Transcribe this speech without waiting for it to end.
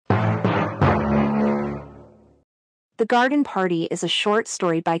The Garden Party is a short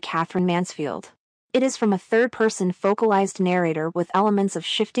story by Katherine Mansfield. It is from a third-person focalized narrator with elements of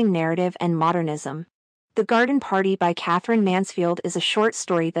shifting narrative and modernism. The Garden Party by Katherine Mansfield is a short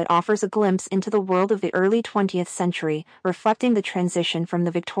story that offers a glimpse into the world of the early 20th century, reflecting the transition from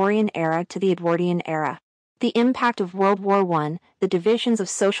the Victorian era to the Edwardian era. The impact of World War I, the divisions of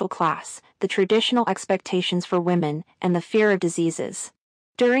social class, the traditional expectations for women, and the fear of diseases.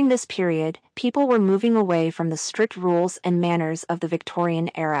 During this period, people were moving away from the strict rules and manners of the Victorian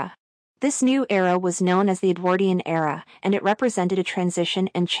era. This new era was known as the Edwardian era, and it represented a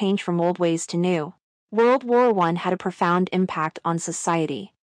transition and change from old ways to new. World War I had a profound impact on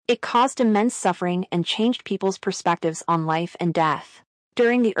society. It caused immense suffering and changed people's perspectives on life and death.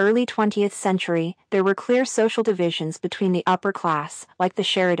 During the early 20th century, there were clear social divisions between the upper class, like the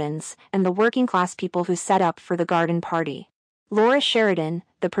Sheridans, and the working class people who set up for the Garden Party. Laura Sheridan,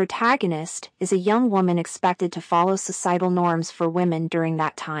 the protagonist, is a young woman expected to follow societal norms for women during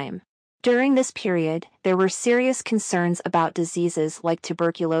that time. During this period, there were serious concerns about diseases like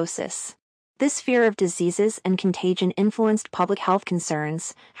tuberculosis. This fear of diseases and contagion influenced public health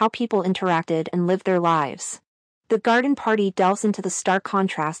concerns, how people interacted and lived their lives. The Garden Party delves into the stark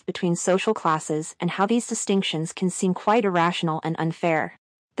contrast between social classes and how these distinctions can seem quite irrational and unfair.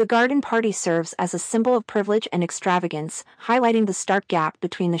 The Garden Party serves as a symbol of privilege and extravagance, highlighting the stark gap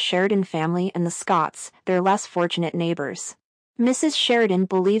between the Sheridan family and the Scotts, their less fortunate neighbors. Mrs. Sheridan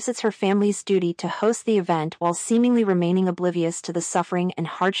believes it's her family's duty to host the event while seemingly remaining oblivious to the suffering and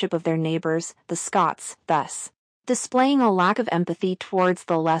hardship of their neighbors, the Scotts, thus displaying a lack of empathy towards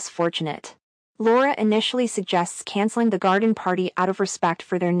the less fortunate. Laura initially suggests canceling the Garden Party out of respect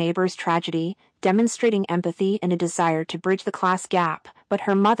for their neighbor's tragedy, demonstrating empathy and a desire to bridge the class gap, but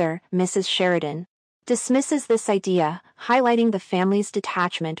her mother, Mrs. Sheridan, dismisses this idea, highlighting the family's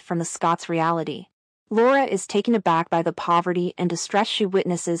detachment from the Scotts' reality. Laura is taken aback by the poverty and distress she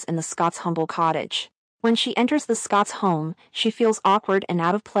witnesses in the Scotts' humble cottage. When she enters the Scotts' home, she feels awkward and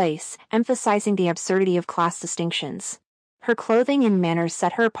out of place, emphasizing the absurdity of class distinctions. Her clothing and manners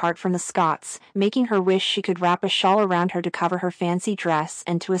set her apart from the Scotts, making her wish she could wrap a shawl around her to cover her fancy dress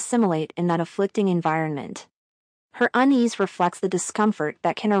and to assimilate in that afflicting environment. Her unease reflects the discomfort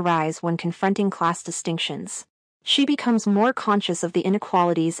that can arise when confronting class distinctions. She becomes more conscious of the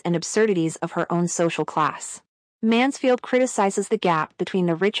inequalities and absurdities of her own social class. Mansfield criticizes the gap between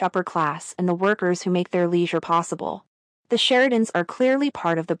the rich upper class and the workers who make their leisure possible. The Sheridans are clearly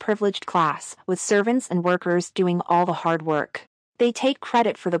part of the privileged class, with servants and workers doing all the hard work. They take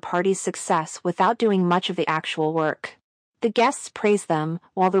credit for the party's success without doing much of the actual work. The guests praise them,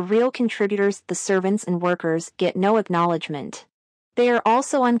 while the real contributors, the servants and workers, get no acknowledgement. They are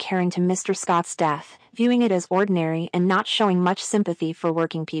also uncaring to Mr. Scott's death, viewing it as ordinary and not showing much sympathy for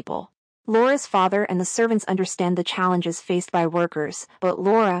working people. Laura's father and the servants understand the challenges faced by workers, but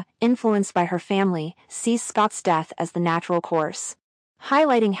Laura, influenced by her family, sees Scott's death as the natural course,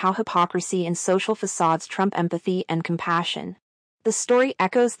 highlighting how hypocrisy and social facades trump empathy and compassion. The story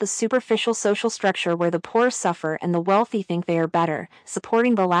echoes the superficial social structure where the poor suffer and the wealthy think they are better,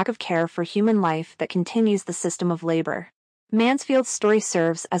 supporting the lack of care for human life that continues the system of labor. Mansfield's story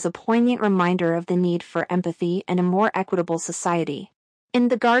serves as a poignant reminder of the need for empathy and a more equitable society. In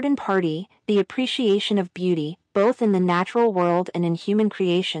The Garden Party, the appreciation of beauty, both in the natural world and in human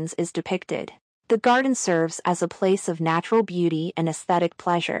creations, is depicted. The garden serves as a place of natural beauty and aesthetic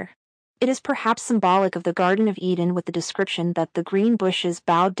pleasure. It is perhaps symbolic of the Garden of Eden, with the description that the green bushes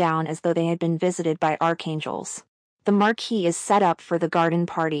bowed down as though they had been visited by archangels. The marquee is set up for the Garden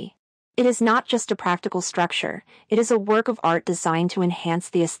Party. It is not just a practical structure, it is a work of art designed to enhance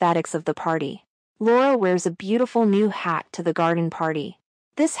the aesthetics of the party. Laura wears a beautiful new hat to the Garden Party.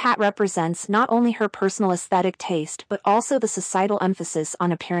 This hat represents not only her personal aesthetic taste but also the societal emphasis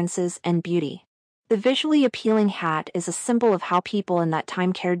on appearances and beauty. The visually appealing hat is a symbol of how people in that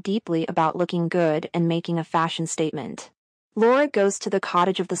time cared deeply about looking good and making a fashion statement. Laura goes to the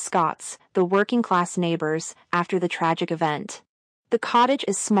cottage of the Scotts, the working-class neighbors, after the tragic event. The cottage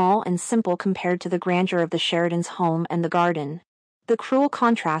is small and simple compared to the grandeur of the Sheridans' home and the garden. The cruel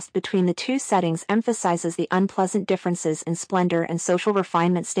contrast between the two settings emphasizes the unpleasant differences in splendor and social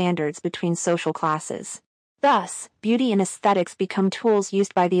refinement standards between social classes. Thus, beauty and aesthetics become tools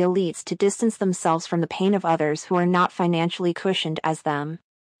used by the elites to distance themselves from the pain of others who are not financially cushioned as them.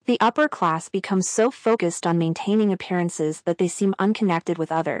 The upper class becomes so focused on maintaining appearances that they seem unconnected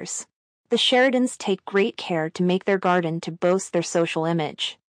with others. The Sheridans take great care to make their garden to boast their social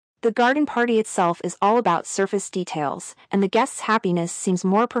image. The Garden Party itself is all about surface details, and the guests' happiness seems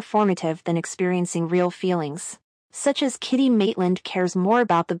more performative than experiencing real feelings. Such as Kitty Maitland cares more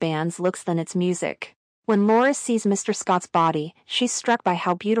about the band's looks than its music. When Laura sees Mr. Scott's body, she's struck by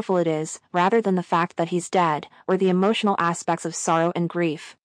how beautiful it is, rather than the fact that he's dead, or the emotional aspects of sorrow and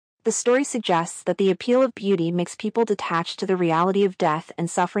grief. The story suggests that the appeal of beauty makes people detached to the reality of death and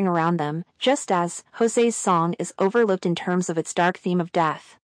suffering around them, just as José's song is overlooked in terms of its dark theme of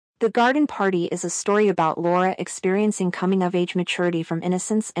death. The Garden Party is a story about Laura experiencing coming-of-age maturity from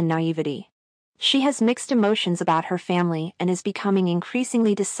innocence and naivety. She has mixed emotions about her family and is becoming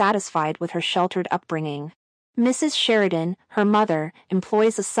increasingly dissatisfied with her sheltered upbringing. Mrs. Sheridan, her mother,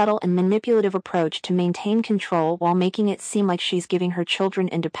 employs a subtle and manipulative approach to maintain control while making it seem like she's giving her children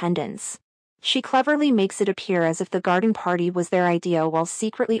independence. She cleverly makes it appear as if the garden party was their idea while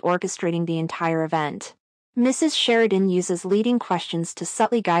secretly orchestrating the entire event. Mrs. Sheridan uses leading questions to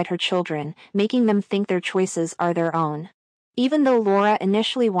subtly guide her children, making them think their choices are their own. Even though Laura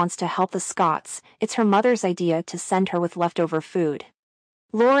initially wants to help the Scotts, it's her mother's idea to send her with leftover food.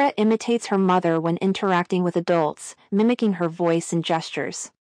 Laura imitates her mother when interacting with adults, mimicking her voice and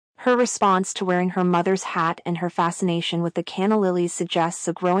gestures. Her response to wearing her mother's hat and her fascination with the canna lilies suggests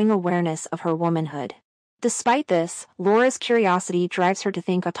a growing awareness of her womanhood. Despite this, Laura's curiosity drives her to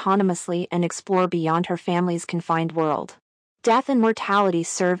think autonomously and explore beyond her family's confined world. Death and mortality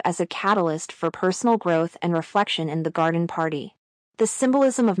serve as a catalyst for personal growth and reflection in the garden party. The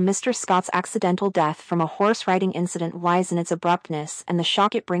symbolism of Mr. Scott's accidental death from a horse riding incident lies in its abruptness and the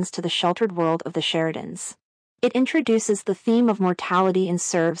shock it brings to the sheltered world of the Sheridans. It introduces the theme of mortality and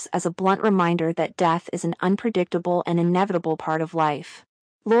serves as a blunt reminder that death is an unpredictable and inevitable part of life.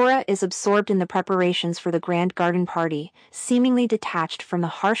 Laura is absorbed in the preparations for the grand garden party, seemingly detached from the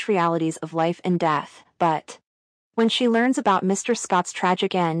harsh realities of life and death, but when she learns about Mr. Scott's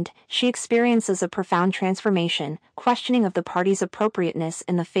tragic end, she experiences a profound transformation, questioning of the party's appropriateness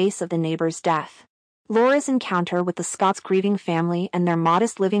in the face of the neighbor's death. Laura's encounter with the Scotts' grieving family and their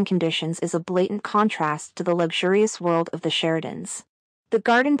modest living conditions is a blatant contrast to the luxurious world of the Sheridans. The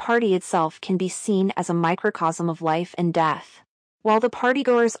garden party itself can be seen as a microcosm of life and death. While the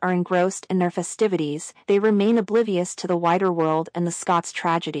partygoers are engrossed in their festivities, they remain oblivious to the wider world and the Scotts'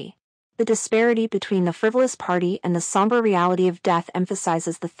 tragedy. The disparity between the frivolous party and the somber reality of death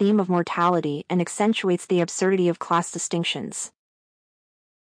emphasizes the theme of mortality and accentuates the absurdity of class distinctions.